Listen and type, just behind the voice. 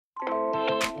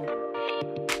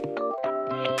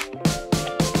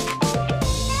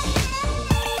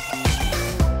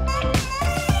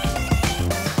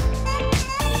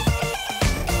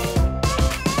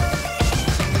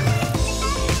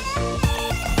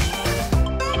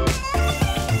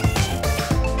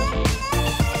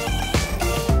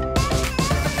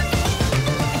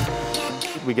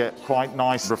We get quite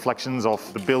nice reflections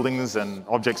of the buildings and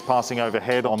objects passing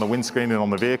overhead on the windscreen and on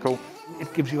the vehicle.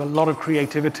 It gives you a lot of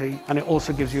creativity, and it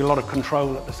also gives you a lot of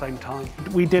control at the same time.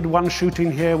 We did one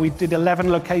shooting here, we did 11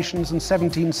 locations and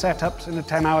 17 setups in a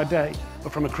 10-hour day.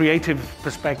 But from a creative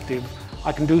perspective,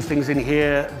 I can do things in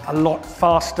here a lot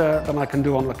faster than I can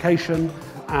do on location,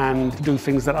 and do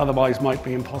things that otherwise might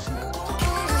be impossible.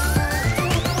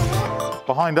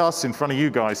 Behind us, in front of you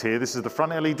guys here, this is the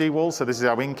front LED wall, so this is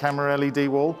our in-camera LED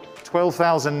wall.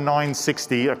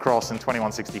 12,960 across and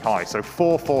 2160 high, so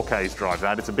 4 4Ks drive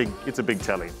that. It's a big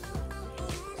telly.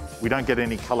 We don't get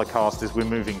any color cast as we're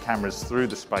moving cameras through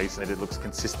the space, and it looks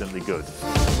consistently good.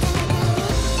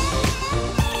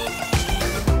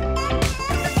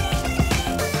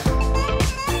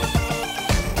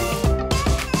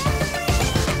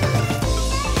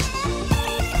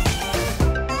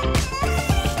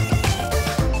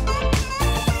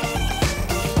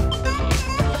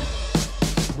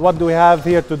 What do we have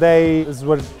here today is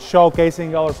we're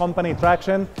showcasing our company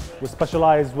Traction. We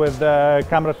specialize with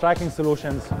camera tracking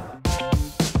solutions.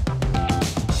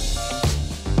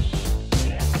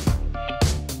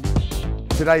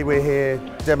 Today we're here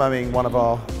demoing one of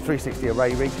our 360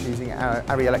 array rigs using our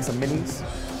ARRI Alexa Minis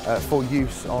for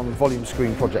use on volume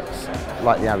screen projects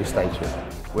like the ARRI Stage rig.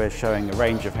 We're showing a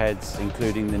range of heads,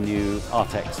 including the new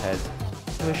RTX head.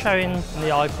 We're showing the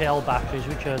IPL batteries,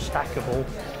 which are stackable,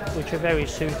 which are very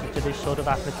suited to this sort of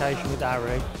application with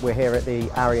ARRI. We're here at the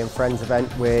ARRI Friends event.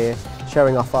 We're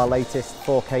showing off our latest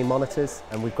 4K monitors,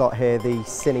 and we've got here the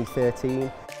Cine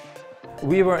 13.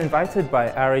 We were invited by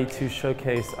ARRI to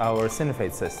showcase our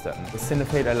Cinefade system. The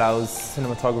Cinefade allows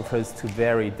cinematographers to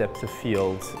vary depth of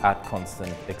field at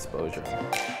constant exposure.